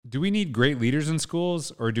do we need great leaders in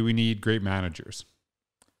schools or do we need great managers?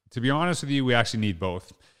 To be honest with you, we actually need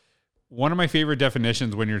both. One of my favorite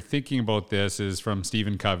definitions when you're thinking about this is from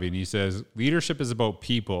Stephen Covey. And he says, leadership is about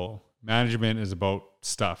people. Management is about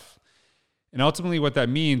stuff. And ultimately what that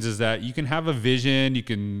means is that you can have a vision, you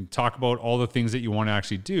can talk about all the things that you want to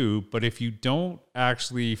actually do, but if you don't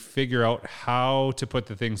actually figure out how to put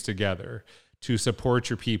the things together, to support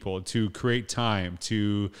your people, to create time,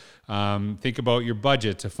 to think about your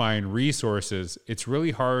budget, to find resources, it's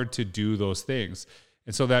really hard to do those things.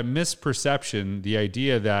 And so that misperception, the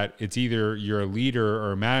idea that it's either you're a leader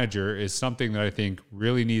or a manager, is something that I think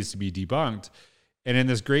really needs to be debunked. And in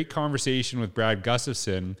this great conversation with Brad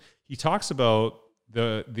Gustafson, he talks about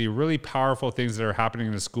the really powerful things that are happening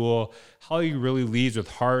in the school, how he really leads with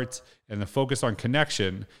heart and the focus on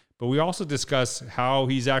connection. But we also discuss how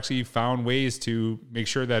he's actually found ways to make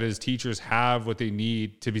sure that his teachers have what they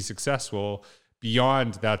need to be successful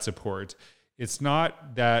beyond that support. It's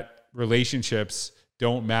not that relationships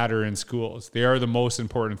don't matter in schools. They are the most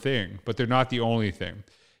important thing, but they're not the only thing.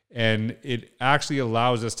 And it actually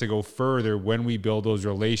allows us to go further when we build those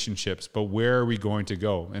relationships, but where are we going to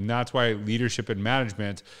go? And that's why leadership and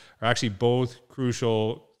management are actually both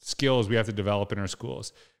crucial skills we have to develop in our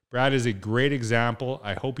schools. Brad is a great example.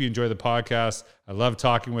 I hope you enjoy the podcast. I love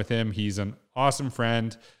talking with him. He's an awesome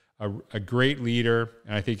friend, a great leader,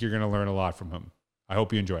 and I think you're going to learn a lot from him. I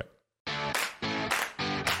hope you enjoy it.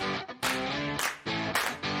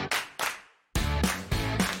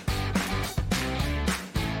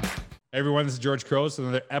 Hey everyone, this is George Crows,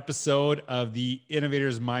 another episode of the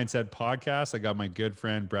Innovators Mindset Podcast. I got my good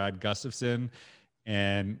friend Brad Gustafson,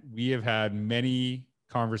 and we have had many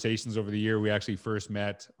conversations over the year. We actually first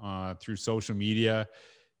met through social media.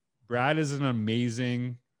 Brad is an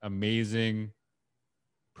amazing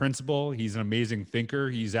principal. He's an amazing thinker.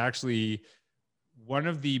 He's actually one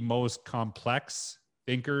of the most complex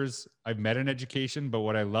thinkers I've met in education. But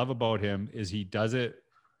what I love about him is he does it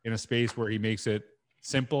in a space where he makes it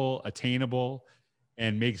simple, attainable,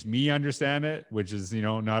 and makes me understand it, which is,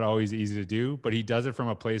 not always easy to do, but he does it from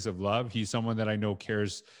a place of love. He's someone that I know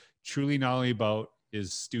cares truly not only about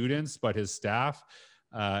his students, but his staff.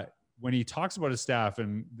 When he talks about his staff,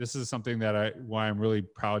 and this is something that why I'm really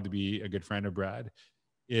proud to be a good friend of Brad,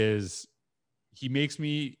 is he makes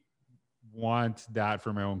me want that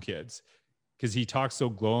for my own kids because he talks so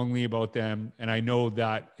glowingly about them. And I know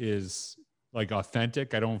that is like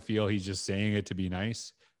authentic. I don't feel he's just saying it to be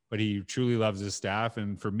nice, but he truly loves his staff.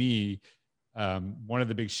 And for me, one of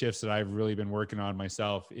the big shifts that I've really been working on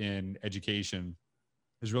myself in education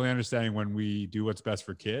is really understanding when we do what's best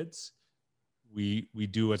for kids, we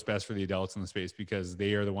do what's best for the adults in the space because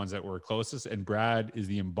they are the ones that work closest. And Brad is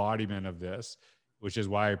the embodiment of this, which is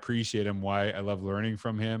why I appreciate him, why I love learning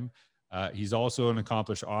from him. He's also an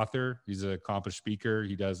accomplished author. He's an accomplished speaker.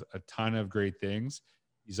 He does a ton of great things.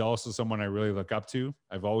 He's also someone I really look up to.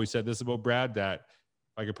 I've always said this about Brad, that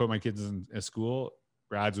if I could put my kids in a school,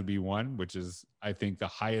 Brad's would be one, which is, I think, the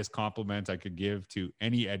highest compliment I could give to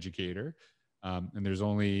any educator. And there's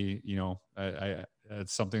only,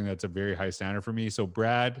 it's something that's a very high standard for me. So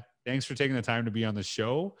Brad, thanks for taking the time to be on the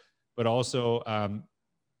show, but also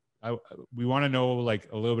we want to know like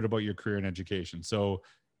a little bit about your career in education. So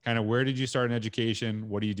kind of where did you start in education?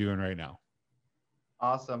 What are you doing right now?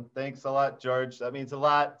 Awesome. Thanks a lot, George. That means a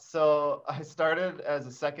lot. So I started as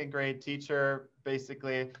a second grade teacher,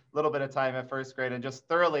 basically a little bit of time at first grade, and just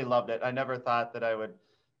thoroughly loved it. I never thought that I would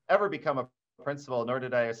ever become a principal, nor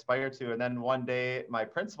did I aspire to. And then one day my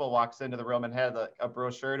principal walks into the room and had a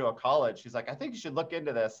brochure to a college. She's like, I think you should look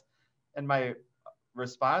into this. And my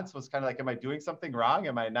response was kind of like, am I doing something wrong?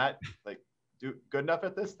 Am I not good enough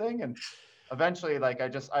at this thing? And eventually,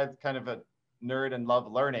 I'm kind of a nerd and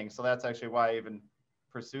love learning. So that's actually why I even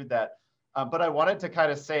pursued that. But I wanted to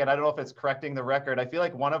kind of say, and I don't know if it's correcting the record, I feel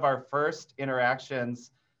like one of our first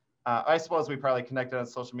interactions, I suppose we probably connected on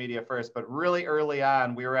social media first, but really early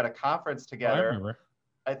on, we were at a conference together. I remember.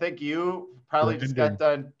 I think you probably just got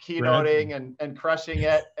done keynoting and crushing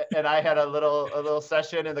it. And I had a little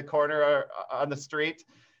session in the corner on the street.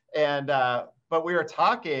 And, but we were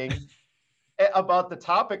talking about the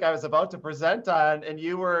topic I was about to present on, and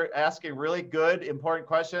you were asking really good, important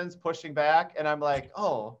questions, pushing back. And I'm like,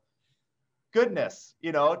 oh, goodness,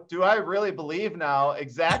 do I really believe now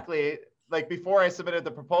exactly like before I submitted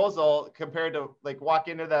the proposal compared to like walk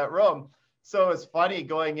into that room? So it's funny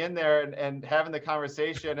going in there and having the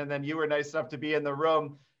conversation. And then you were nice enough to be in the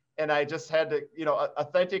room. And I just had to,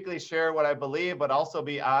 authentically share what I believe, but also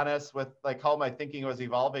be honest with like how my thinking was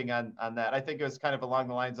evolving on that. I think it was kind of along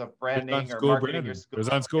the lines of branding or marketing your school. It was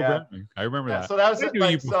on school branding. I remember that. So that was it.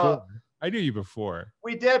 Like, so I knew you before.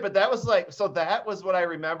 We did, but that was like, so that was what I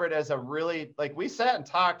remembered as a really, like, we sat and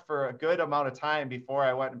talked for a good amount of time before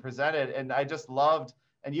I went and presented. And I just loved,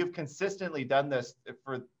 and you've consistently done this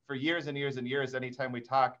for years and years and years. Anytime we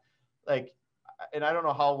talk, like, and I don't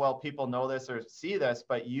know how well people know this or see this,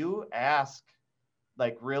 but you ask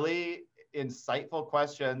like really insightful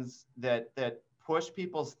questions that push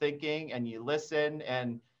people's thinking, and you listen,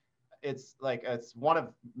 and it's like, it's one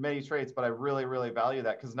of many traits, but I really, really value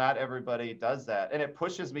that, because not everybody does that. And it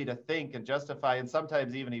pushes me to think and justify and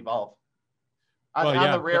sometimes even evolve on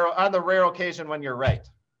the rare occasion when you're right.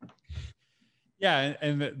 Yeah.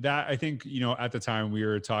 And that, I think, at the time we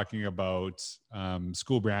were talking about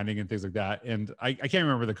school branding and things like that. And I can't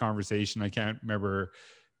remember the conversation. I can't remember,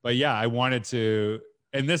 but yeah, I wanted to,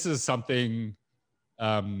 and this is something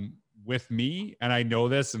with me, and I know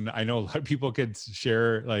this, and I know a lot of people could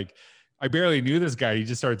share, like, I barely knew this guy. He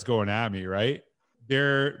just starts going at me, right?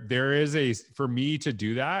 There is for me to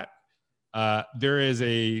do that, there is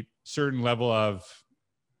a certain level of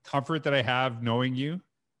comfort that I have knowing you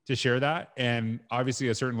to share that. And obviously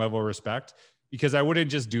a certain level of respect, because I wouldn't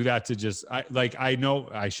just do that to just, I know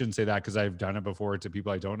I shouldn't say that because I've done it before to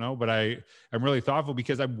people I don't know, but I'm really thoughtful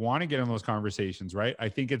because I want to get in those conversations, right? I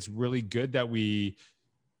think it's really good that we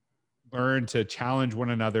learn to challenge one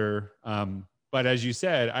another. But as you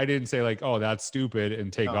said, I didn't say like, oh, that's stupid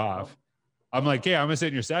and take off. I'm like, hey, I'm gonna sit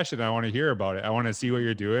in your session. I want to hear about it. I want to see what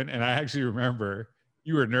you're doing. And I actually remember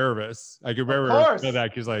you were nervous. I can remember that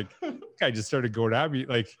because like, I just started going at me.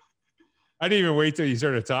 Like, I didn't even wait till you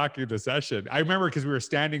started talking the session. I remember because we were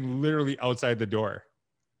standing literally outside the door,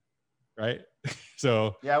 right?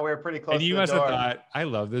 So yeah, we were pretty close. And you must have thought, I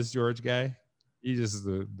love this George guy. He just is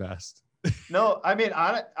the best. No, I mean,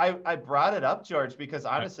 I brought it up, George, because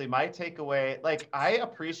honestly, my takeaway, like, I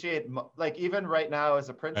appreciate, like, even right now as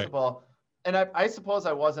a principal, and I suppose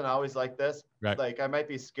I wasn't always like this. Right. Like, I might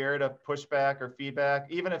be scared of pushback or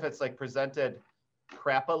feedback, even if it's like presented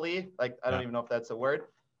crappily. Like, I don't even know if that's a word.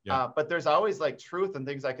 Yeah. But there's always like truth and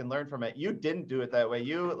things I can learn from it. You didn't do it that way.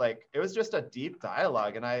 You like, it was just a deep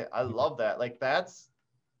dialogue. And I love that. Like, that's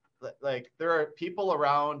like, there are people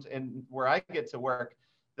around and where I get to work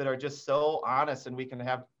that are just so honest, and we can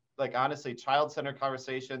have, like, honestly, child-centered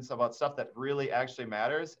conversations about stuff that really actually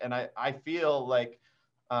matters. And I feel like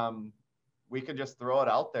we can just throw it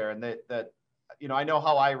out there, and that I know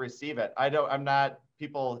how I receive it. I'm not,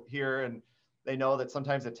 people here, and they know that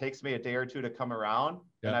sometimes it takes me a day or two to come around,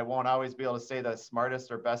 and I won't always be able to say the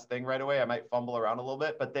smartest or best thing right away. I might fumble around a little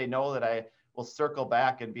bit, but they know that I will circle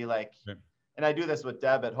back and be like, and I do this with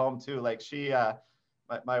Deb at home too. Like, she,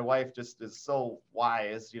 my wife just is so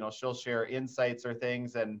wise, she'll share insights or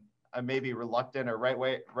things, and I may be reluctant, or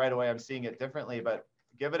right away I'm seeing it differently, but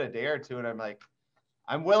give it a day or two, and I'm like,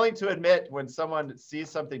 I'm willing to admit when someone sees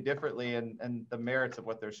something differently, and the merits of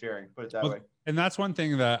what they're sharing, put it that way. And that's one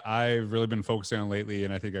thing that I've really been focusing on lately,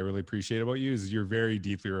 and I think I really appreciate about you, is you're very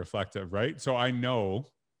deeply reflective, right? So I know,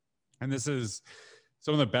 and this is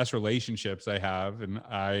some of the best relationships I have, and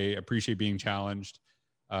I appreciate being challenged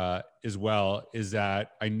as well, is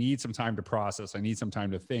that I need some time to process. I need some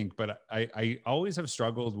time to think, but I always have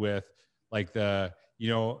struggled with like let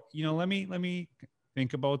me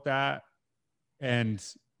think about that. And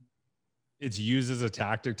it's used as a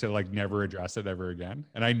tactic to like never address it ever again.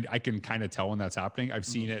 And I can kind of tell when that's happening. I've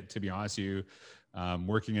seen it, to be honest with you,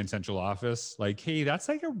 working in central office, like, hey, that's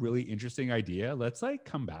like a really interesting idea. Let's like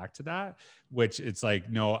come back to that, which it's like,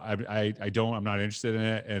 no, I'm not interested in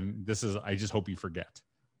it. And I just hope you forget.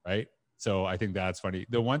 Right. So I think that's funny.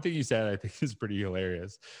 The one thing you said, I think is pretty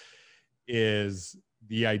hilarious, is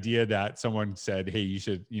the idea that someone said, hey, you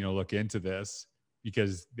should, look into this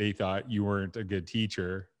because they thought you weren't a good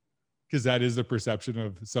teacher. Because that is the perception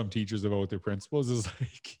of some teachers about their principals, is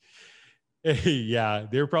like, hey, yeah,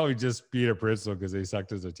 they're probably just being a principal because they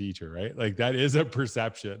sucked as a teacher, right? Like, that is a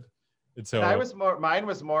perception. And so mine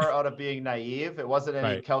was more out of being naive. It wasn't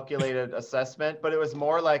any calculated assessment, but it was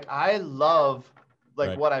more like, I love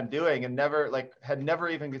what I'm doing, and had never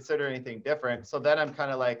even considered anything different. So then I'm kind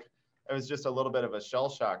of like, it was just a little bit of a shell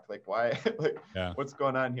shock. Like, why, what's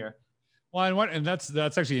going on here? Well, and that's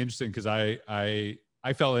actually interesting, because I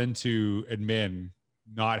fell into admin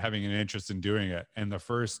not having an interest in doing it. And the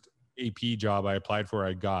first AP job I applied for,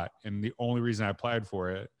 I got. And the only reason I applied for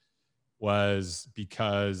it was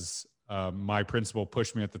because my principal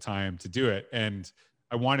pushed me at the time to do it. And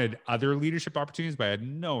I wanted other leadership opportunities, but I had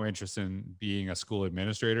no interest in being a school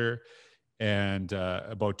administrator. And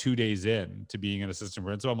about 2 days in to being an assistant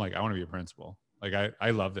principal, I'm like, I want to be a principal. Like, I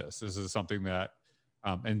love this. This is something that,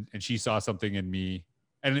 and she saw something in me.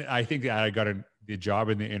 And I think that I got the job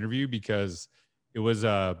in the interview because it was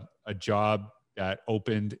a job that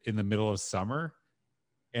opened in the middle of summer.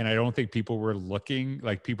 And I don't think people were looking,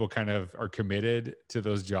 like people kind of are committed to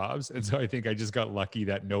those jobs. And so I think I just got lucky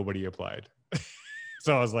that nobody applied.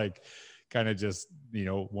 So I was like, kind of just,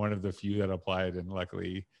 one of the few that applied and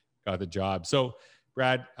luckily got the job. So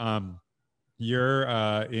Brad, you're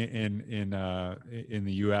in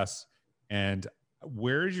the US, and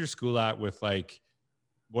where is your school at with like,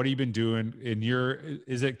 what have you been doing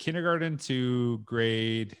is it kindergarten to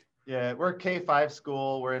grade? Yeah, we're K-5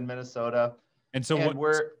 school. We're in Minnesota. And so and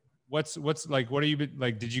what's like, what have you been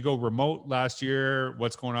like, did you go remote last year?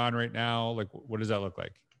 What's going on right now? Like, what does that look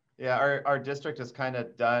like? Yeah, our district has kind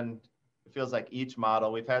of done, it feels like each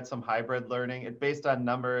model. We've had some hybrid learning. It's based on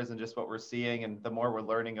numbers and just what we're seeing and the more we're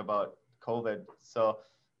learning about COVID. So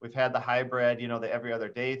we've had the hybrid, the every other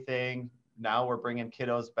day thing. Now we're bringing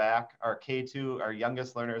kiddos back. Our K2, our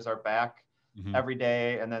youngest learners are back every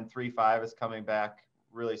day. And then 3-5 is coming back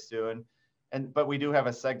really soon. But we do have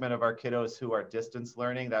a segment of our kiddos who are distance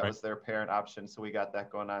learning. That was their parent option. So we got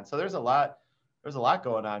that going on. So there's a lot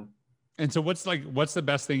going on. And so what's the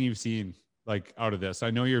best thing you've seen like out of this?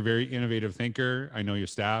 I know you're a very innovative thinker. I know your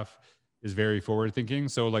staff is very forward thinking.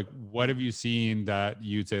 So like, what have you seen that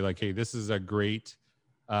you'd say like, hey, this is a great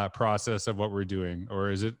process of what we're doing? Or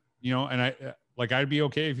is it, and I'd be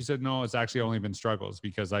okay if you said, no, it's actually only been struggles,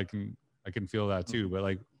 because I can feel that too. But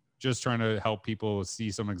like, just trying to help people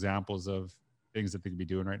see some examples of things that they could be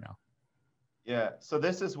doing right now. Yeah. So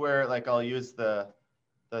this is where like, I'll use the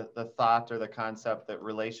thought or the concept that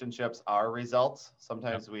relationships are results.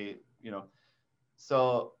 Sometimes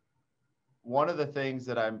so one of the things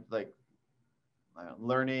that I'm like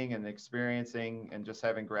learning and experiencing and just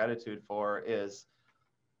having gratitude for is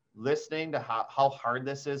listening to how hard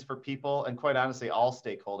this is for people. And quite honestly, all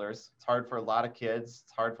stakeholders. It's hard for a lot of kids.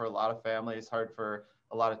 It's hard for a lot of families. It's hard for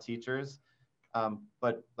a lot of teachers.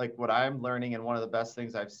 But like what I'm learning, and one of the best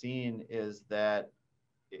things I've seen is that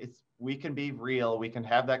we can be real. We can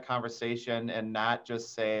have that conversation and not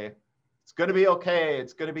just say, it's going to be okay.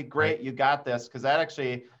 It's going to be great. You got this. Because that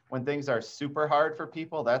actually, when things are super hard for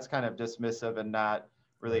people, that's kind of dismissive and not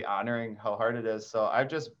really honoring how hard it is. So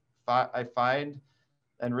I find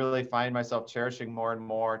and really find myself cherishing more and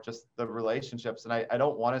more just the relationships. And I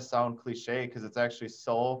don't want to sound cliche, because it's actually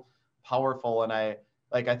so powerful. And I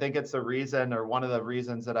think it's the reason, or one of the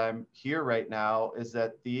reasons that I'm here right now, is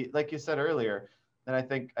that like you said earlier, and I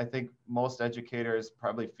think most educators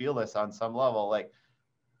probably feel this on some level, like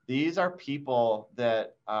these are people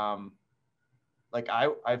that like I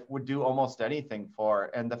would do almost anything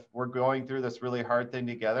for, and we're going through this really hard thing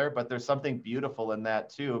together, but there's something beautiful in that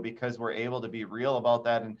too, because we're able to be real about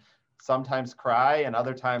that, and sometimes cry and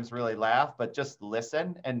other times really laugh, but just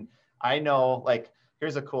listen. And I know, like,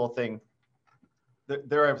 here's a cool thing.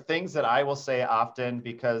 There are things that I will say often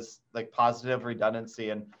because like positive redundancy.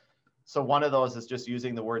 And so one of those is just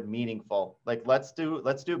using the word meaningful. Like, let's do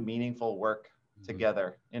meaningful work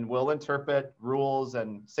together, and we'll interpret rules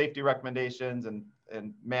and safety recommendations and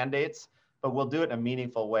mandates, but we'll do it in a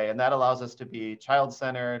meaningful way. And that allows us to be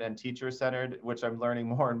child-centered and teacher-centered, which I'm learning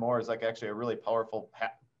more and more is like actually a really powerful,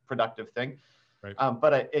 productive thing. Right.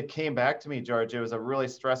 But it came back to me, George. It was a really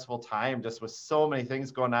stressful time, just with so many things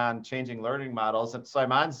going on, changing learning models. And so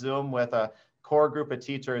I'm on Zoom with a core group of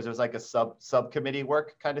teachers. It was like a subcommittee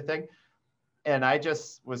work kind of thing. And I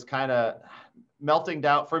just was kind of melting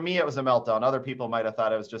down. For me, it was a meltdown. Other people might have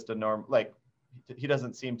thought it was just a norm. Like, he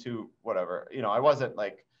doesn't seem to whatever. I wasn't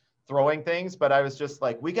like throwing things, but I was just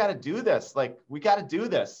like, we got to do this. Like, we got to do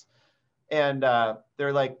this. And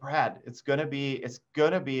they're like, Brad, it's gonna be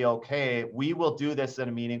okay. We will do this in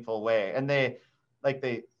a meaningful way. And they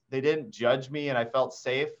didn't judge me, and I felt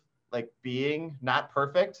safe, like being not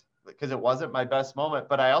perfect, because it wasn't my best moment.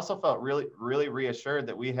 But I also felt really, really reassured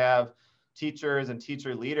that we have teachers and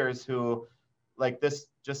teacher leaders who, like, this,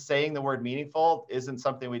 just saying the word meaningful isn't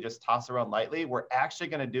something we just toss around lightly. We're actually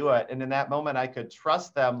going to do it. And in that moment, I could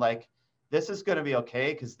trust them, like, this is going to be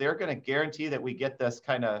okay, because they're going to guarantee that we get this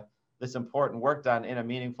important work done in a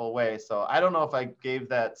meaningful way. So I don't know if I gave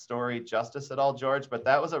that story justice at all, George, but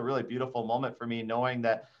that was a really beautiful moment for me, knowing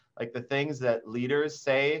that like the things that leaders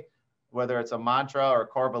say, whether it's a mantra or a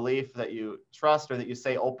core belief that you trust or that you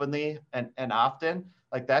say openly and often,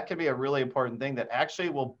 like that can be a really important thing that actually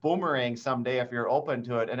will boomerang someday if you're open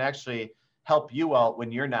to it, and actually help you out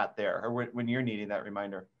when you're not there, or when you're needing that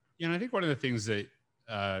reminder. Yeah, and I think one of the things that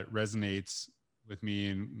resonates with me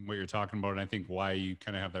and what you're talking about, and I think why you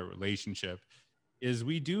kind of have that relationship, is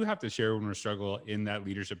we do have to share when we're struggling in that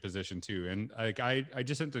leadership position too. And like I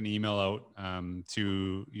just sent an email out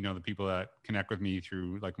to the people that connect with me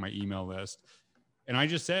through like my email list, And I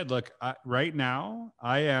just said, look, right now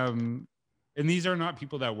I am, and these are not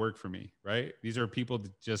people that work for me, right? These are people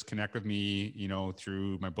that just connect with me, you know,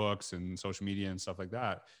 through my books and social media and stuff like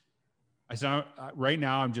that. I said, right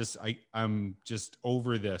now I'm just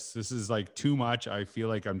over this. This is like too much. I feel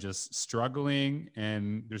like I'm just struggling,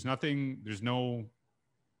 and there's no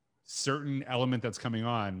certain element that's coming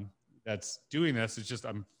on that's doing this. It's just,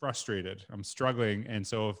 I'm frustrated. I'm struggling. And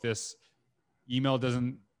so if this email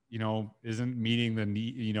doesn't, you know, isn't meeting the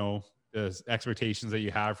need, you know, the expectations that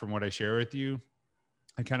you have from what I share with you,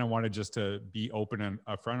 I kind of wanted just to be open and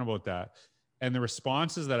upfront about that. And the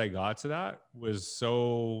responses that I got to that was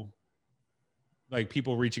so, like,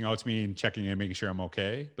 people reaching out to me and checking in, making sure I'm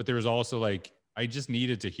okay. But there was also like, I just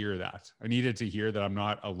needed to hear that. I needed to hear that I'm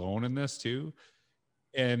not alone in this too.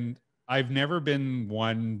 And I've never been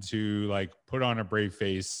one to like put on a brave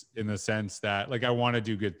face, in the sense that like I want to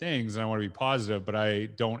do good things and I want to be positive, but I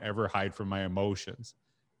don't ever hide from my emotions,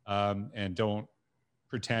 and don't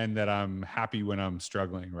pretend that I'm happy when I'm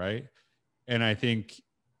struggling. Right. And I think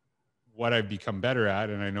what I've become better at,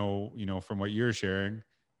 and I know, you know, from what you're sharing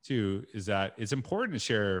too, is that it's important to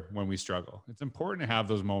share when we struggle. It's important to have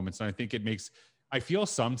those moments. And I think I feel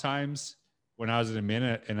sometimes when I was in a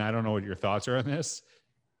minute, and I don't know what your thoughts are on this,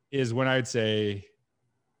 is when I'd say,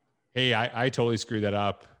 hey, I totally screwed that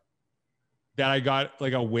up, that I got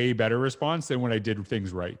like a way better response than when I did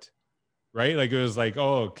things right. Right. Like it was like,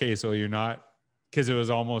 oh, okay. So you're not, because it was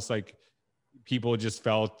almost like people just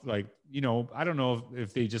felt like, you know, I don't know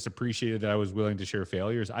if they just appreciated that I was willing to share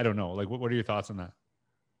failures. I don't know. Like, what are your thoughts on that?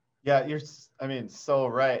 Yeah, I mean, so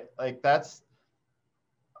right. Like that's,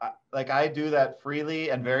 like I do that freely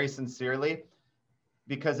and very sincerely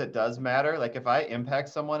because it does matter. Like if I impact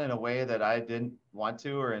someone in a way that I didn't want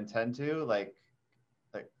to or intend to, like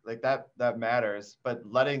that matters. But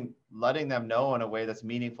letting them know in a way that's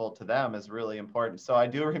meaningful to them is really important. So I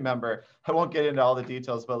do remember, I won't get into all the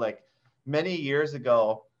details, but like many years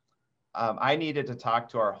ago, I needed to talk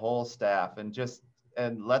to our whole staff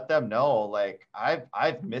and let them know, like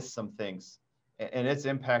I've missed some things and it's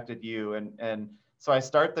impacted you. And so I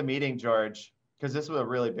start the meeting, George, because this was a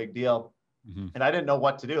really big deal. Mm-hmm. And I didn't know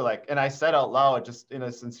what to do. Like, and I said out loud, just in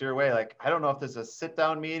a sincere way, like, I don't know if this is a sit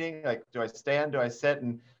down meeting. Like, do I stand? Do I sit?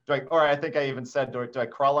 And or I think I even said, do I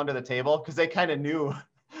crawl under the table? Because they kind of knew,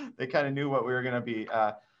 what we were going to be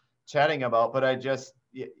chatting about. But I just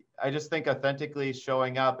think authentically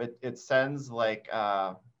showing up, it sends like,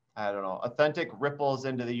 I don't know, authentic ripples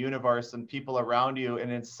into the universe and people around you.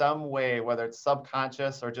 And in some way, whether it's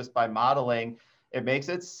subconscious or just by modeling, it makes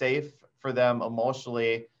it safe for them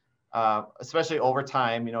emotionally, especially over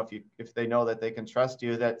time. You know, if they know that they can trust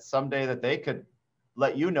you, that someday that they could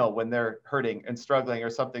let you know when they're hurting and struggling or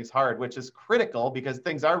something's hard, which is critical because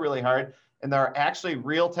things are really hard. And there are actually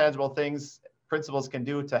real tangible things principals can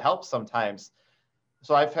do to help sometimes.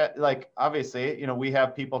 So I've had, like, obviously, you know, we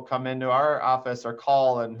have people come into our office or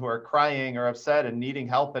call and who are crying or upset and needing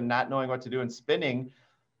help and not knowing what to do and spinning.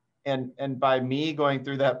 And by me going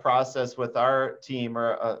through that process with our team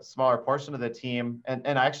or a smaller portion of the team, and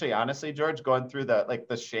actually, honestly, George, going through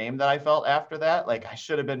the shame that I felt after that, like I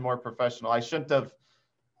should have been more professional. I shouldn't have,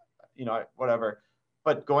 you know, whatever.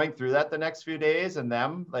 But going through that the next few days and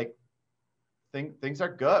them, like, things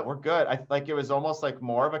are good. We're good. I like it was almost like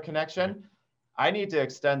more of a connection. I need to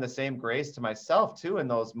extend the same grace to myself too in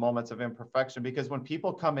those moments of imperfection, because when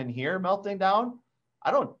people come in here melting down, I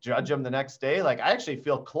don't judge them the next day. Like I actually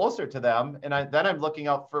feel closer to them. And then I'm looking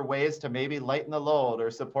out for ways to maybe lighten the load or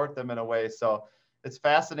support them in a way. So it's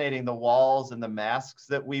fascinating, the walls and the masks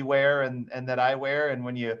that we wear and that I wear. And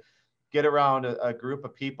when you get around a group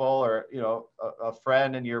of people or, you know, a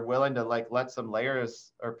friend, and you're willing to like let some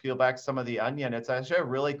layers or peel back some of the onion, it's actually a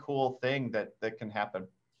really cool thing that can happen.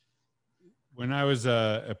 When I was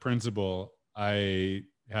a principal, I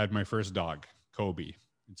had my first dog, Kobe.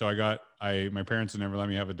 And so my parents would never let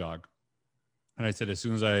me have a dog. And I said, as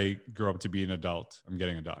soon as I grow up to be an adult, I'm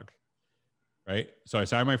getting a dog. Right. So I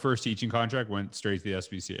signed my first teaching contract, went straight to the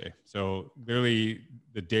SPCA. So literally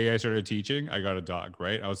the day I started teaching, I got a dog.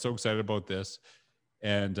 Right. I was so excited about this,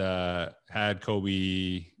 and had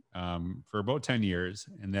Kobe for about 10 years.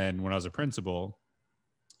 And then when I was a principal,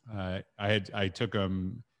 I took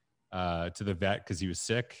him to the vet because he was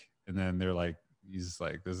sick. And then they're like, he's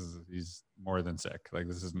more than sick. Like,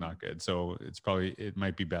 this is not good. So it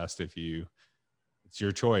might be best it's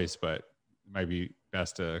your choice, but it might be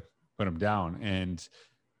best to put him down. And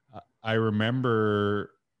I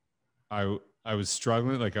remember I was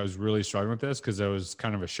struggling. Like I was really struggling with this because I was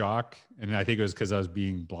kind of a shock. And I think it was because I was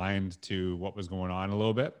being blind to what was going on a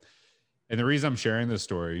little bit. And the reason I'm sharing this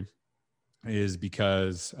story is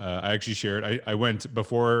because I actually shared. I went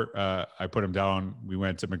before I put him down. We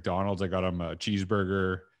went to McDonald's. I got him a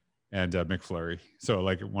cheeseburger and a McFlurry. So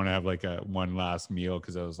like want to have like a one last meal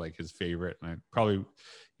because that was like his favorite. And I probably,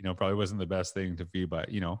 probably wasn't the best thing to feed, but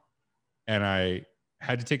and I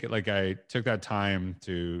had to take it. Like I took that time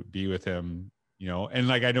to be with him, and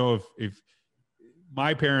like I know if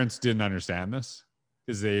my parents didn't understand this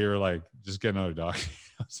because they were like, just get another dog.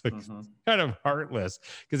 I was like, kind of heartless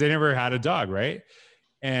because they never had a dog, right?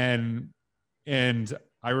 And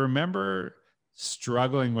I remember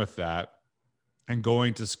struggling with that and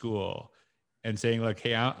going to school and saying like,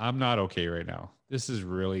 hey, I'm not okay right now. This is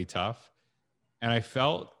really tough. And I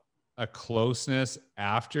felt a closeness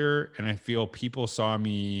after, and I feel people saw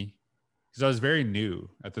me because I was very new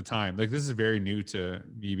at the time. Like this is very new to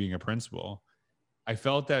me being a principal. I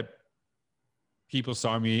felt that people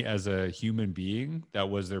saw me as a human being that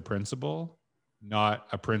was their principal, not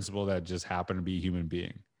a principal that just happened to be a human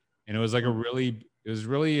being. And it was like it was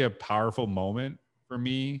really a powerful moment for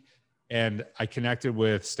me. And I connected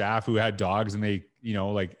with staff who had dogs, and they,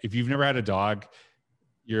 like if you've never had a dog,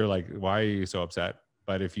 you're like, why are you so upset?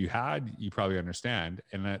 But if you had, you probably understand.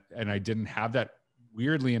 And I didn't have that,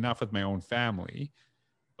 weirdly enough, with my own family,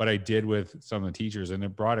 but I did with some of the teachers, and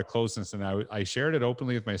it brought a closeness. And I shared it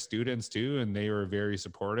openly with my students too, and they were very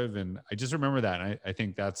supportive. And I just remember that. And I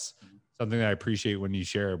think that's something that I appreciate when you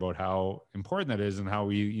share about how important that is and how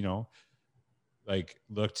we, like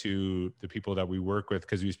look to the people that we work with,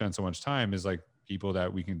 because we spend so much time, is like people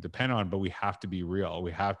that we can depend on, but we have to be real.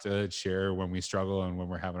 We have to share when we struggle and when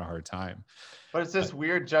we're having a hard time. But it's this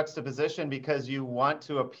weird juxtaposition because you want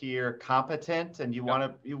to appear competent and you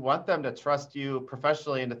want them to trust you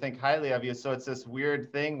professionally and to think highly of you. So it's this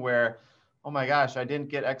weird thing where, oh my gosh, I didn't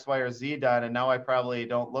get X, Y, or Z done, and now I probably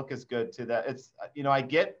don't look as good to that. It's, I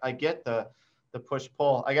get the push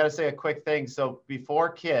pull. I got to say a quick thing. So before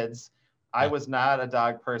kids, I was not a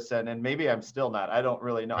dog person, and maybe I'm still not. I don't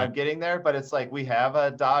really know. I'm getting there, but it's like we have a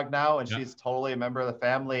dog now, and she's totally a member of the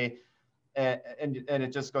family. And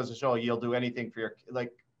it just goes to show you'll do anything for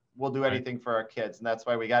we'll do anything for our kids, and that's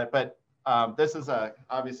why we got it. But this is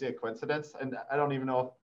obviously a coincidence, and I don't even know if.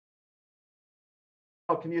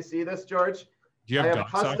 Oh, can you see this, George? Do you have dog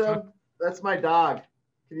custom? That's my dog.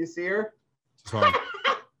 Can you see her? Hold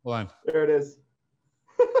on. There it is.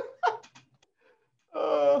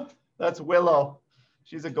 That's Willow.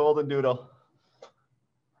 She's a golden doodle.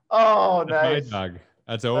 Oh, nice. My dog.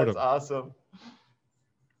 That's Odom. That's awesome.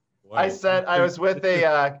 Wow. I was with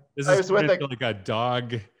a like a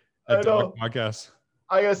dog podcast.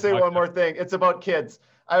 I gotta say one more thing. It's about kids.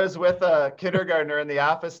 I was with a kindergartner in the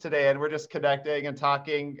office today, and we're just connecting and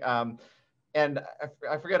talking. And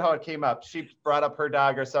I forget how it came up. She brought up her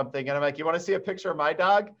dog or something, and I'm like, "You want to see a picture of my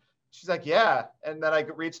dog?" She's like, "Yeah." And then I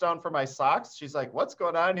reached down for my socks. She's like, "What's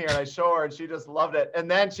going on here?" And I show her, and she just loved it. And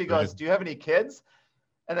then she goes, "Do you have any kids?"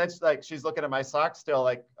 And then she's looking at my socks still,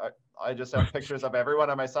 like, I just have pictures of everyone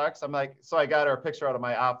on my socks. I'm like, so I got her a picture out of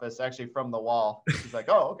my office, actually from the wall. She's like,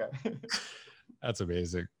 "Oh, okay." That's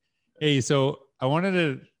amazing. Hey, so I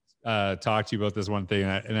wanted to talk to you about this one thing,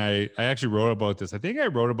 and I actually wrote about this. I think I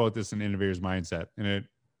wrote about this in Innovators Mindset, and it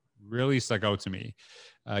really stuck out to me.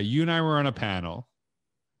 You and I were on a panel,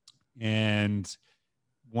 and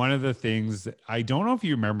one of the things that, I don't know if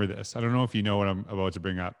you remember this. I don't know if you know what I'm about to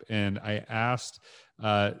bring up. And I asked,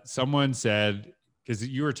 someone said, because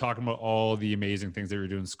you were talking about all the amazing things that you were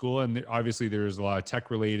doing in school, and obviously there's a lot of tech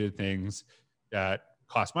related things that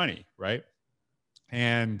cost money, right?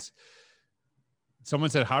 And someone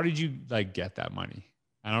said, how did you get that money?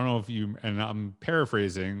 I don't know if you, and I'm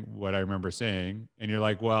paraphrasing what I remember saying. And you're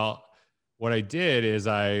like, well, what I did is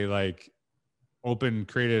I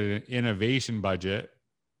created an innovation budget,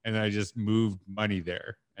 and then I just moved money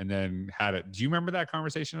there and then had it. Do you remember that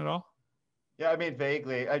conversation at all? Yeah, I mean,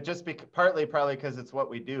 vaguely. I just partly probably because it's what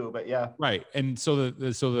we do, but yeah. Right. And so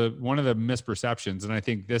the one of the misperceptions, and I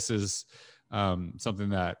think this is something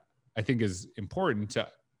that I think is important to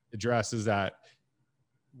address, is that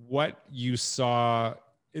what you saw,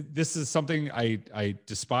 this is something I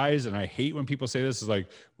despise, and I hate when people say this, is like,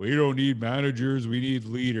 we don't need managers, we need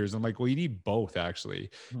leaders. I'm like, well, you need both, actually,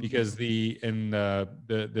 because the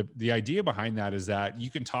idea behind that is that you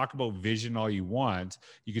can talk about vision all you want,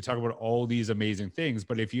 you can talk about all these amazing things,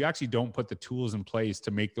 but if you actually don't put the tools in place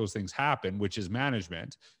to make those things happen, which is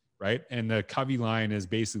management, right? And the Covey line is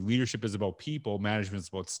basically, leadership is about people, management is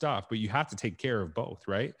about stuff, but you have to take care of both,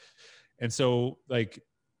 right? And so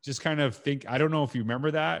just kind of think, I don't know if you remember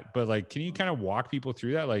that, but can you kind of walk people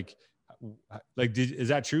through that? Is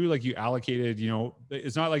that true? You allocated,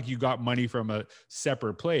 it's not like you got money from a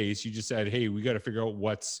separate place. You just said, hey, we got to figure out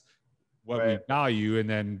what's what we value, and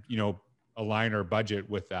then, align our budget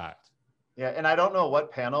with that. Yeah, and I don't know what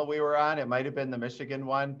panel we were on. It might have been the Michigan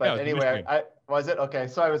one, but anyway, I was it? Okay,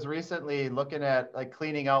 so I was recently looking at like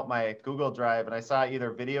cleaning out my Google Drive, and I saw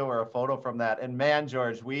either video or a photo from that. And man,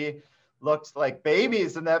 George, we looked like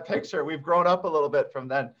babies in that picture. We've grown up a little bit from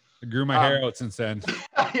then. I grew my hair out since then.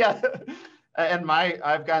 Yeah, and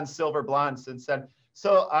I've gone silver blonde since then.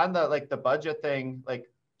 So on the budget thing, like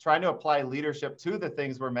trying to apply leadership to the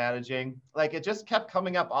things we're managing, like it just kept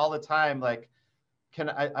coming up all the time. Like,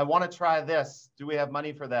 I want to try this. Do we have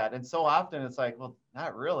money for that? And so often it's like, well,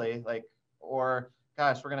 not really. Like, or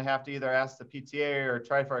gosh, we're going to have to either ask the PTA or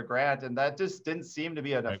try for a grant. And that just didn't seem to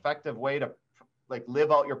be an effective way to like live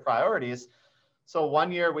out your priorities. So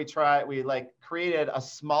one year we created a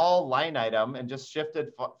small line item and just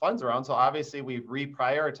shifted funds around. So obviously we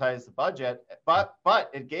reprioritized the budget, but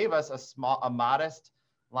it gave us a modest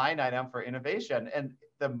line item for innovation. And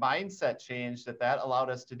the mindset change that allowed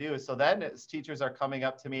us to do. So then as teachers are coming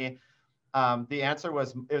up to me, the answer it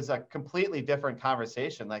was a completely different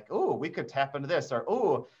conversation. Like, oh, we could tap into this, or,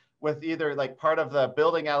 oh, with either like part of the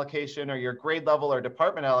building allocation or your grade level or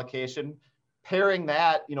department allocation, pairing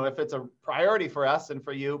that, if it's a priority for us and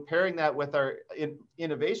for you, pairing that with our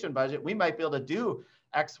innovation budget, we might be able to do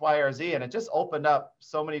X, Y, or Z. And it just opened up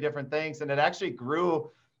so many different things. And it actually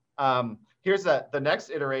grew. Here's the next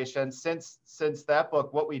iteration. Since that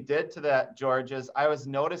book, what we did to that, George, is I was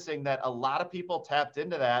noticing that a lot of people tapped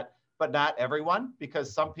into that, but not everyone,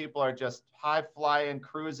 because some people are just high flying,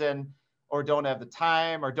 cruising, or don't have the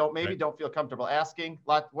time, or don't feel comfortable asking,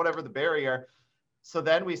 whatever the barrier. So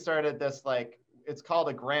then we started this, like, it's called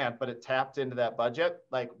a grant, but it tapped into that budget,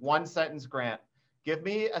 like 1-sentence grant. Give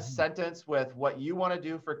me a sentence with what you want to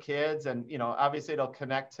do for kids. And, obviously it'll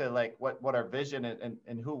connect to like what our vision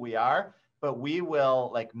and who we are, but we will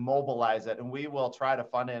like mobilize it and we will try to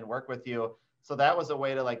fund it and work with you. So that was a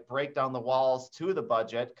way to like break down the walls to the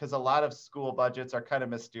budget, because a lot of school budgets are kind of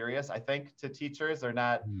mysterious, I think, to teachers. They're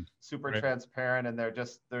not super transparent, and they're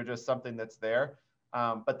just something that's there.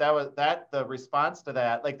 But the response to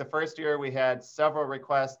that, like the first year we had several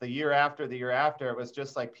requests. The year after, it was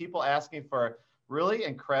just like people asking for really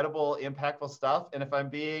incredible, impactful stuff. And if I'm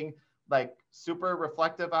being like super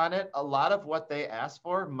reflective on it, a lot of what they asked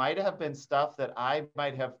for might have been stuff that I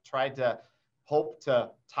might have tried to hope to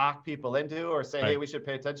talk people into or say, hey, we should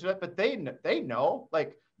pay attention to it. But they know,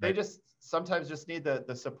 like they just sometimes just need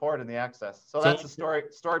the support and the access. So that's the story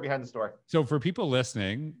behind the story. So for people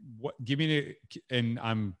listening, and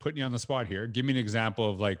I'm putting you on the spot here, give me an example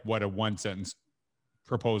of like what a 1-sentence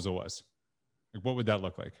proposal was. Like, what would that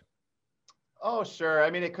look like? Oh, sure.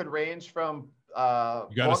 I mean, it could range from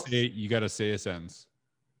you gotta say a sentence.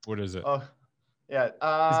 What is it? Oh, yeah.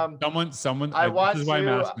 Someone. This is why I'm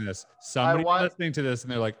asking this. Somebody listening to this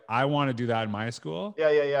and they're like, I want to do that in my school.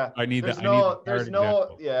 Yeah. I need There's no.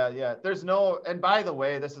 And by the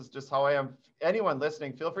way, this is just how I am. Anyone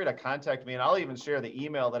listening, feel free to contact me, and I'll even share the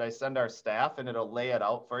email that I send our staff, and it'll lay it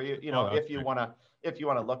out for you. If you want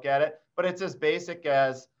to look at it. But it's as basic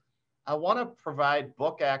as, I want to provide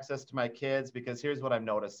book access to my kids because here's what I'm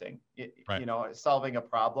noticing, solving a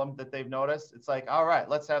problem that they've noticed. It's like, all right,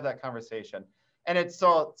 let's have that conversation. And it's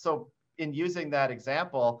so in using that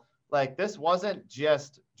example, like this wasn't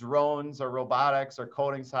just drones or robotics or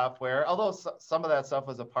coding software, although some of that stuff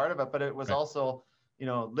was a part of it, but it was also,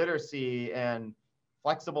 literacy and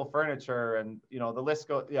flexible furniture and, the list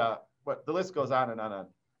goes on and on.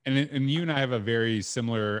 And you and I have a very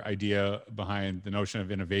similar idea behind the notion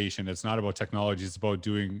of innovation. It's not about technology; it's about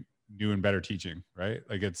doing new and better teaching, right?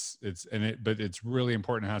 Like but it's really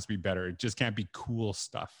important. It has to be better. It just can't be cool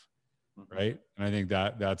stuff, right? And I think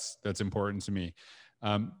that's important to me.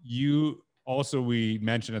 We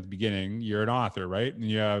mentioned at the beginning, you're an author, right? And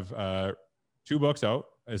you have 2 books out,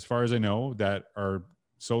 as far as I know, that are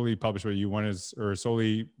solely published by you.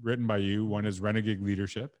 Solely written by you. One is Renegade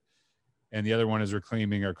Leadership, and the other one is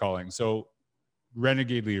Reclaiming Our Calling. So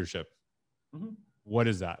Renegade Leadership, what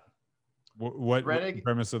is that? What's the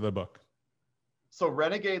premise of the book? So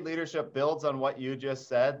Renegade Leadership builds on what you just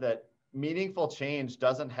said, that meaningful change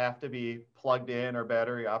doesn't have to be plugged in or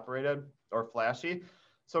battery operated or flashy.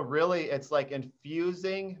 So really it's like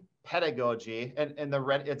infusing pedagogy and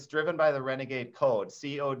it's driven by the Renegade Code,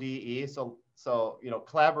 CODE. So,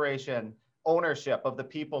 collaboration, ownership of the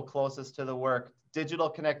people closest to the work,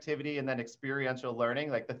 digital connectivity, and then experiential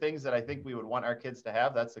learning, like the things that I think we would want our kids to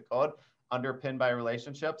have. That's the code, underpinned by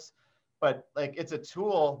relationships. But like it's a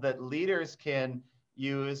tool that leaders can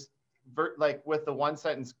use, like with the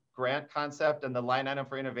 1-sentence grant concept and the line item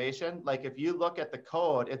for innovation, like if you look at the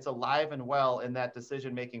code, it's alive and well in that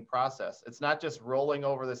decision-making process. It's not just rolling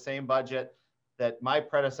over the same budget that my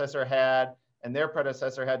predecessor had and their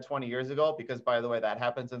predecessor had 20 years ago, because by the way, that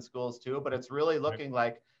happens in schools too, but it's really looking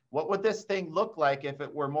like, what would this thing look like if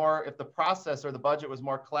it were more, if the process or the budget was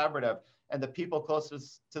more collaborative and the people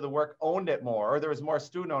closest to the work owned it more, or there was more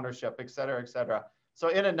student ownership, et cetera, et cetera. So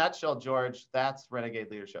in a nutshell, George, that's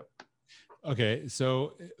renegade leadership. Okay.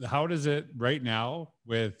 So how does it right now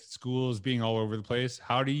with schools being all over the place?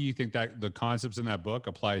 How do you think that the concepts in that book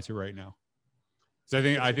apply to right now? So I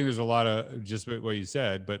think there's a lot of just what you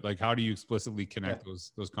said, but like, how do you explicitly connect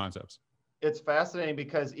those concepts? It's fascinating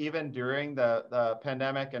because even during the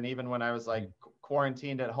pandemic and even when I was like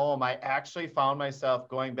quarantined at home, I actually found myself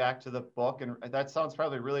going back to the book. And that sounds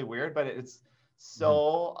probably really weird, but it's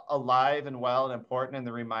so alive and well and important in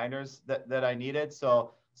the reminders that I needed.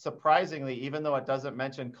 So surprisingly, even though it doesn't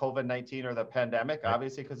mention COVID-19 or the pandemic,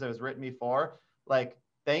 obviously, because it was written before, like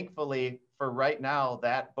thankfully for right now,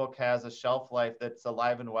 that book has a shelf life that's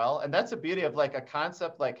alive and well. And that's the beauty of like a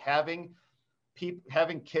concept, like having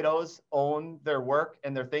kiddos own their work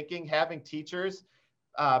and their thinking, having teachers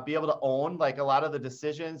be able to own like a lot of the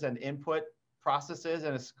decisions and input processes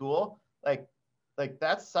in a school. Like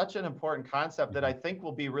that's such an important concept that I think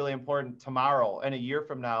will be really important tomorrow and a year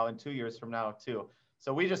from now and 2 years from now too.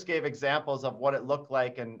 So we just gave examples of what it looked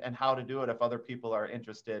like and how to do it if other people are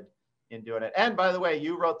interested in doing it. And by the way,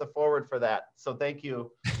 you wrote the foreword for that. So thank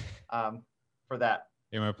you for that.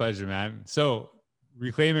 Yeah, my pleasure, man. So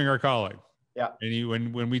reclaiming our calling. Yeah.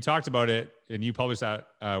 And when we talked about it and you published that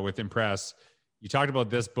with Impress, you talked about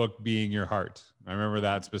this book being your heart. I remember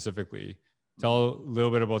that specifically. Tell a little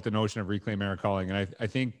bit about the notion of reclaiming our calling. And I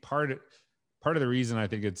think part of the reason I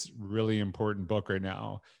think it's really important book right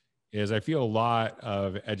now is I feel a lot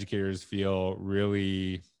of educators feel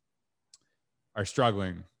really are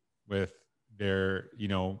struggling with their,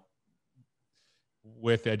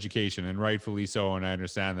 with education, and rightfully so. And I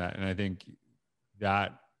understand that. And I think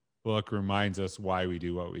that book reminds us why we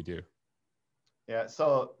do what we do. Yeah.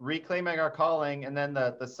 So reclaiming our calling. And then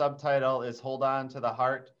the subtitle is Hold On to the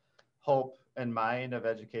Heart, Hope, and Mind of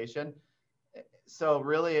Education. So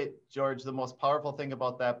really, George, the most powerful thing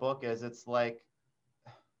about that book is it's like,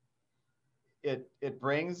 it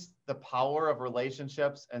brings the power of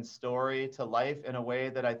relationships and story to life in a way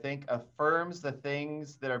that I think affirms the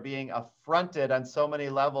things that are being affronted on so many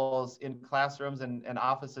levels in classrooms and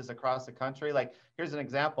offices across the country. Like, here's an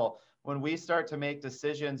example. When we start to make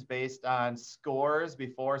decisions based on scores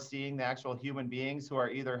before seeing the actual human beings who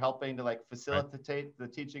are either helping to like facilitate the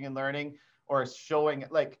teaching and learning or showing,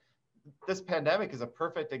 like, this pandemic is a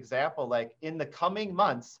perfect example. Like, in the coming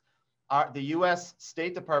months, the U.S.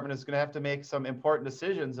 State Department is going to have to make some important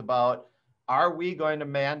decisions about, are we going to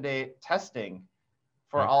mandate testing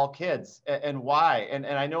for all kids, and why? And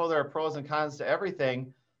I know there are pros and cons to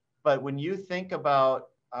everything, but when you think about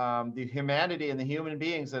the humanity and the human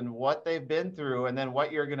beings and what they've been through, and then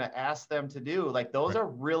what you're going to ask them to do, like those are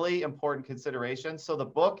really important considerations. So the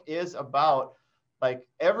book is about, like,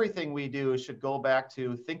 everything we do should go back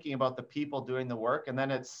to thinking about the people doing the work, and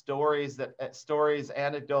then it's stories,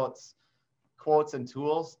 anecdotes, quotes, and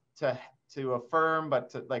tools to affirm,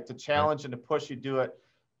 but to challenge and to push you do it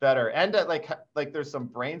better. And like there's some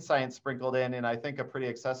brain science sprinkled in I think a pretty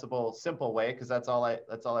accessible, simple way, because that's all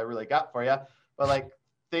I really got for you. But like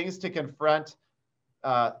things to confront,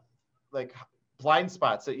 like blind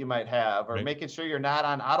spots that you might have, or making sure you're not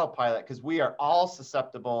on autopilot, because we are all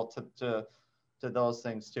susceptible to those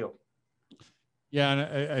things too. Yeah,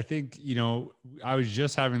 and I think, I was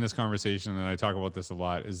just having this conversation, and I talk about this a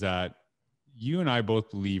lot, is that you and I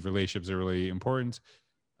both believe relationships are really important.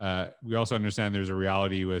 We also understand there's a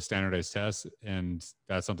reality with standardized tests, and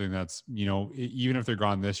that's something that's, even if they're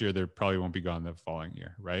gone this year, they probably won't be gone the following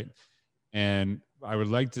year, right? And I would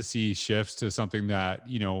like to see shifts to something that,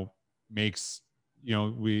 makes,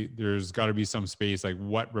 there's got to be some space, like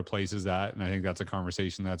what replaces that. And I think that's a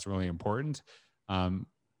conversation that's really important,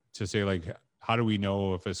 to say, like, how do we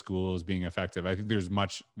know if a school is being effective? I think there's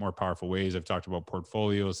much more powerful ways. I've talked about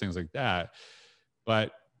portfolios, things like that.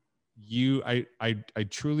 But I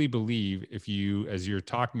truly believe, if you, as you're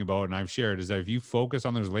talking about, and I've shared, is that if you focus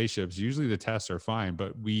on those relationships, usually the tests are fine,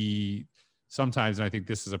 but we sometimes, and I think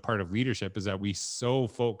this is a part of leadership, is that we so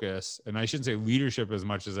focus, and I shouldn't say leadership as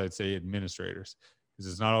much as I'd say administrators,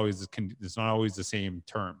 because it's not always the same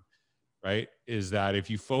term, right? Is that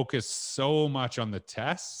if you focus so much on the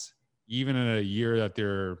tests, even in a year that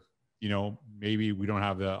they're, maybe we don't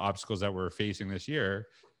have the obstacles that we're facing this year,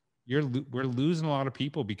 we're losing a lot of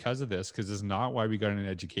people because of this, because it's not why we got an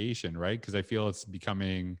education, right? Because I feel it's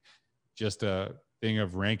becoming just a thing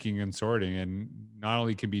of ranking and sorting, and not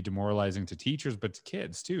only can be demoralizing to teachers, but to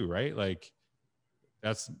kids too, right? Like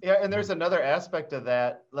that's Yeah, and there's another aspect of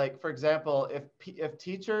that. Like, for example, if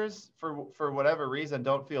teachers for whatever reason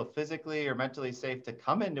don't feel physically or mentally safe to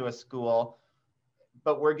come into a school,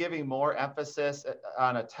 but we're giving more emphasis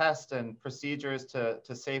on a test and procedures to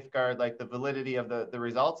safeguard like the validity of the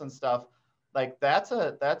results and stuff, like that's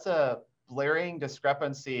a blaring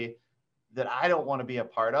discrepancy that I don't want to be a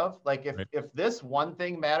part of. Like right. if this one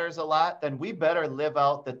thing matters a lot, then we better live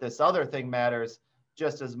out that this other thing matters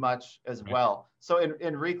just as much as Right. well. So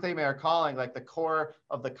in reclaiming our calling, like the core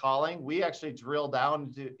of the calling, we actually drill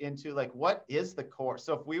down into like what is the core.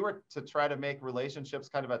 So if we were to try to make relationships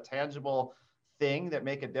kind of a tangible thing that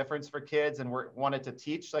make a difference for kids, and we wanted to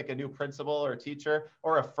teach like a new principal or teacher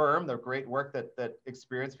or affirm the great work that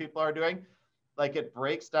experienced people are doing, like it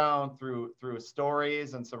breaks down through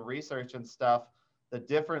stories and some research and stuff, the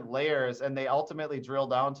different layers, and they ultimately drill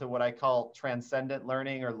down to what I call transcendent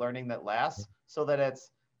learning or learning that lasts, so that it's,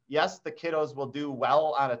 yes, the kiddos will do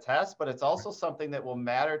well on a test, but it's also something that will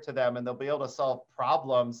matter to them, and they'll be able to solve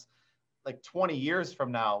problems like 20 years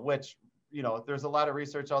from now, which, you know, there's a lot of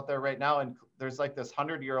research out there right now, and there's like this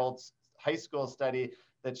 100-year-old high school study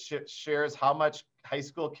that shares how much high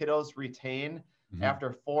school kiddos retain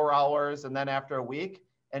after 4 hours and then after a week.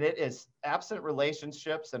 And it is, absent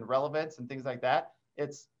relationships and relevance and things like that,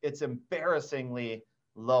 it's embarrassingly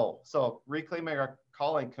low. So reclaiming our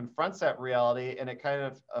calling confronts that reality, and it kind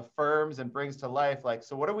of affirms and brings to life, like,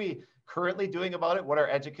 so what are we currently doing about it? What are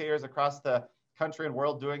educators across the country and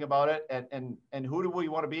world doing about it? And who do we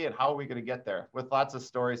want to be, and how are we going to get there, with lots of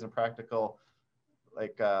stories and practical,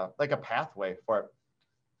 like a pathway for it.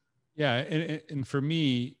 Yeah. And for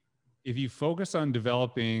me, if you focus on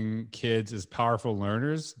developing kids as powerful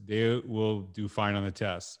learners, they will do fine on the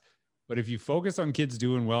test. But if you focus on kids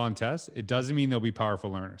doing well on tests, it doesn't mean they'll be powerful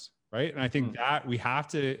learners, right? And I think that we have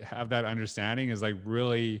to have that understanding, is like,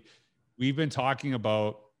 really, we've been talking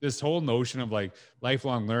about this whole notion of like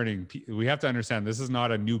lifelong learning. We have to understand this is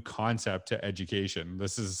not a new concept to education.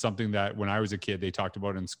 This is something that when I was a kid, they talked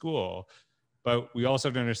about in school. But we also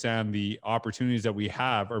have to understand the opportunities that we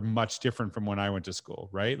have are much different from when I went to school,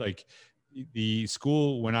 right? Like the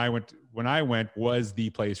school when I went was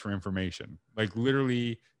the place for information. Like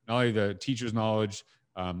literally, not only the teacher's knowledge,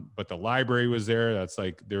 but the library was there. That's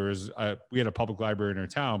like, we had a public library in our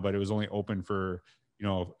town, but it was only open for, you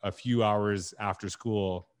know, a few hours after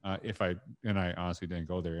school. And I honestly didn't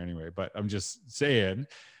go there anyway, but I'm just saying.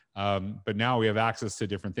 But now we have access to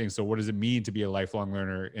different things. So what does it mean to be a lifelong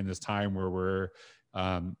learner in this time where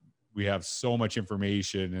we have so much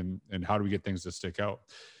information, and how do we get things to stick out?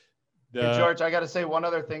 Hey, George, I got to say one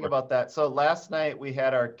other thing about that. So last night we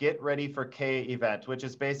had our Get Ready for K event, which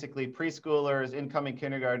is basically preschoolers, incoming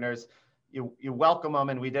kindergartners. You welcome them,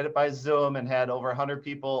 and we did it by Zoom and had over 100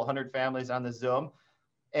 people, 100 families on the Zoom.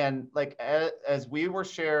 And like, as we were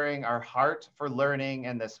sharing our heart for learning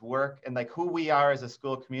and this work and like who we are as a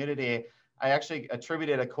school community, I actually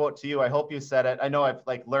attributed a quote to you. I hope you said it. I know I've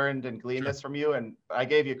like learned and gleaned this from you, and I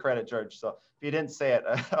gave you credit, George. So if you didn't say it,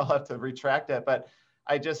 I'll have to retract it. But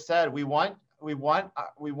I just said, we want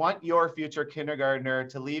your future kindergartner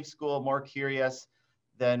to leave school more curious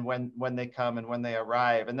than when they come and when they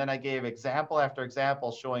arrive. And then I gave example after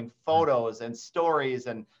example, showing photos and stories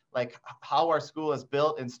and like how our school is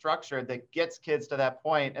built and structured that gets kids to that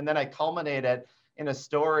point. And then I culminated in a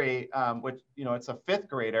story, which, you know, it's a fifth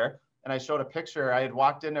grader. And I showed a picture. I had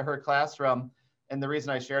walked into her classroom, and the reason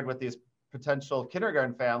I shared with these potential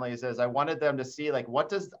kindergarten families is I wanted them to see like, what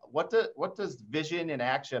does vision in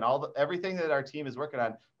action, everything that our team is working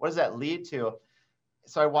on, what does that lead to?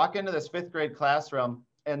 So I walk into this fifth grade classroom,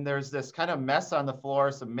 and there's this kind of mess on the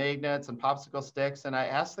floor, some magnets and popsicle sticks. And I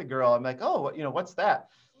asked the girl, I'm like, oh, you know, what's that?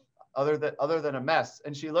 Other than a mess.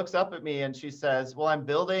 And she looks up at me and she says, well, I'm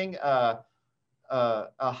building a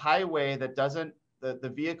highway that the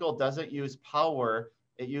vehicle doesn't use power.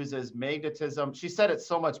 It uses magnetism. She said it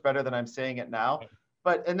so much better than I'm saying it now.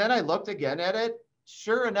 And then I looked again at it.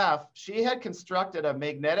 Sure enough, she had constructed a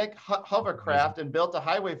magnetic hovercraft and built a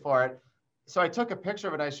highway for it. So I took a picture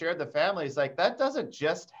of it and I shared the families. Like, that doesn't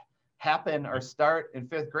just happen or start in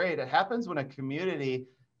fifth grade. It happens when a community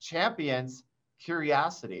champions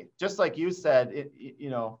curiosity, just like you said, you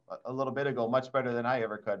know, a little bit ago, much better than I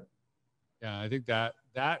ever could. Yeah, I think that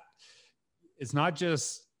it's not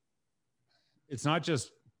just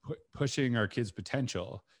pushing our kids'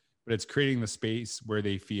 potential, but it's creating the space where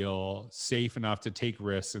they feel safe enough to take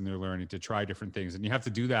risks in their learning, to try different things. And you have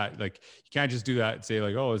to do that. Like, you can't just do that and say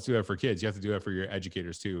like, oh, let's do that for kids. You have to do that for your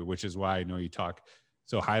educators too, which is why I know you talk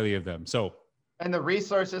so highly of them. So And the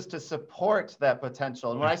resources to support that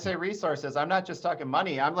potential. And when I say resources, I'm not just talking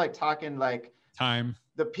money. I'm like talking like time.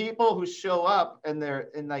 The people who show up and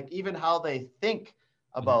like even how they think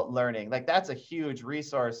about learning, like that's a huge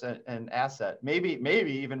resource and asset. Maybe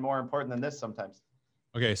even more important than this sometimes.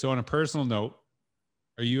 Okay, so on a personal note,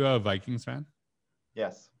 are you a Vikings fan?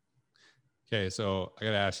 Yes. Okay, so I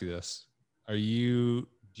gotta ask you this: do you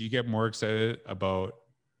get more excited about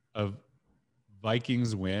a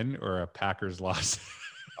Vikings win or a Packers loss?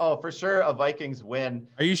 Oh, for sure, a Vikings win.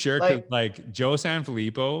 Are you sure? Because like Joe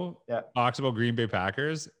Sanfilippo talks about Green Bay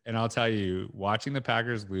Packers, and I'll tell you, watching the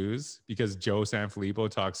Packers lose because Joe Sanfilippo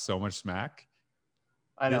talks so much smack.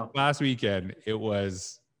 I know. Last weekend, it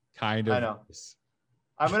was kind of. I know.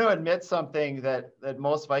 I'm going to admit something that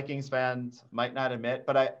most Vikings fans might not admit,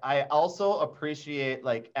 but I also appreciate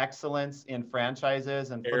like excellence in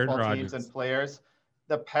franchises and football teams and players.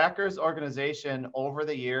 The Packers organization over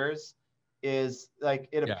the years is like,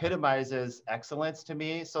 it epitomizes excellence to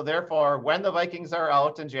me. So therefore, when the Vikings are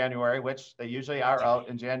out in January, which they usually are out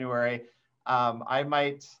in January, I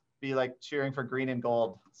might be like cheering for green and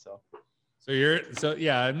gold. So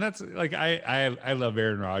yeah, and that's like I love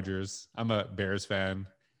Aaron Rodgers. I'm a Bears fan.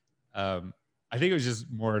 I think it was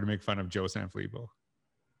just more to make fun of Joe Sanfilippo.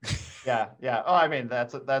 Yeah. Oh, I mean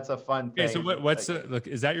that's a fun thing. Okay, so what's look?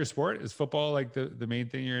 Is that your sport? Is football like the main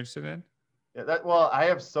thing you're interested in? Yeah, well, I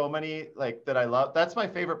have so many like that I love. That's my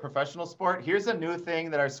favorite professional sport. Here's a new thing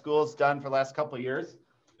that our school's done for the last couple of years.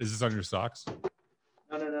 Is this on your socks?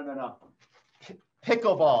 No.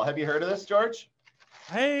 Pickleball. Have you heard of this, George?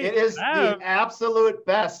 Hey, it is the absolute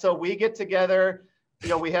best. So we get together,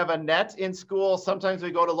 we have a net in school. Sometimes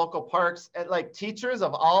we go to local parks, and like teachers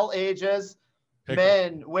of all ages,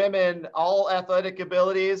 men, women, all athletic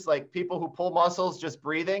abilities, like people who pull muscles just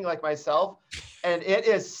breathing like myself. And it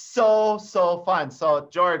is so fun. So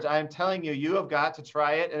George, I'm telling you, you have got to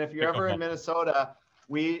try it. And if you're ever in Minnesota,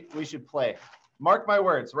 we should play. Mark my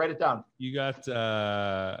words, write it down. You got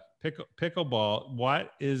pickleball. Why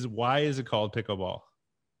is it called pickleball?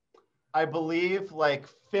 I believe like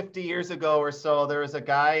 50 years ago or so, there was a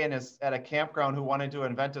guy at a campground who wanted to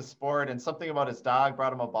invent a sport, and something about his dog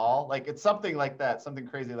brought him a ball. Like it's something like that, something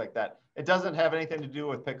crazy like that. It doesn't have anything to do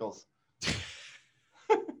with pickles.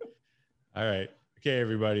 All right. Okay,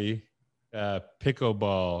 everybody.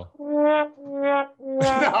 Pickleball.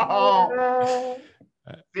 No.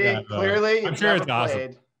 See, clearly I'm sure it's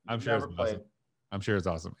awesome. I'm sure it's awesome. I'm sure it's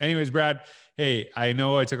awesome. Anyways, Brad, hey, I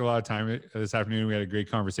know I took a lot of time this afternoon. We had a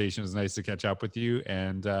great conversation. It was nice to catch up with you.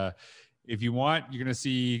 And if you want, you're going to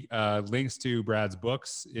see links to Brad's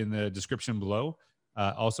books in the description below.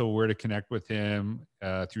 Also, where to connect with him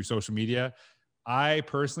through social media. I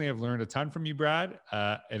personally have learned a ton from you, Brad.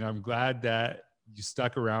 And I'm glad that you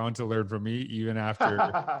stuck around to learn from me, even after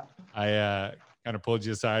I kind of pulled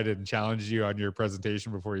you aside and challenged you on your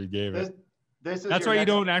presentation before you gave it. That's why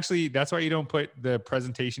you don't put the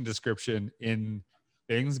presentation description in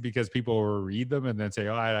things, because people will read them and then say,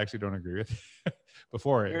 "Oh, I actually don't agree with it."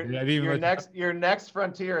 Before it. Your next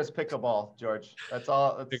frontier is pickleball, George. That's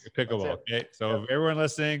all. Pickleball. Okay. So if everyone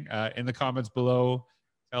listening, in the comments below,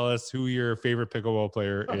 tell us who your favorite pickleball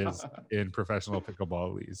player is in professional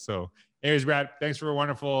pickleball leagues. So anyways, Brad, thanks for a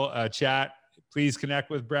wonderful chat. Please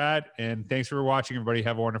connect with Brad, and thanks for watching, everybody.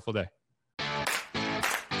 Have a wonderful day.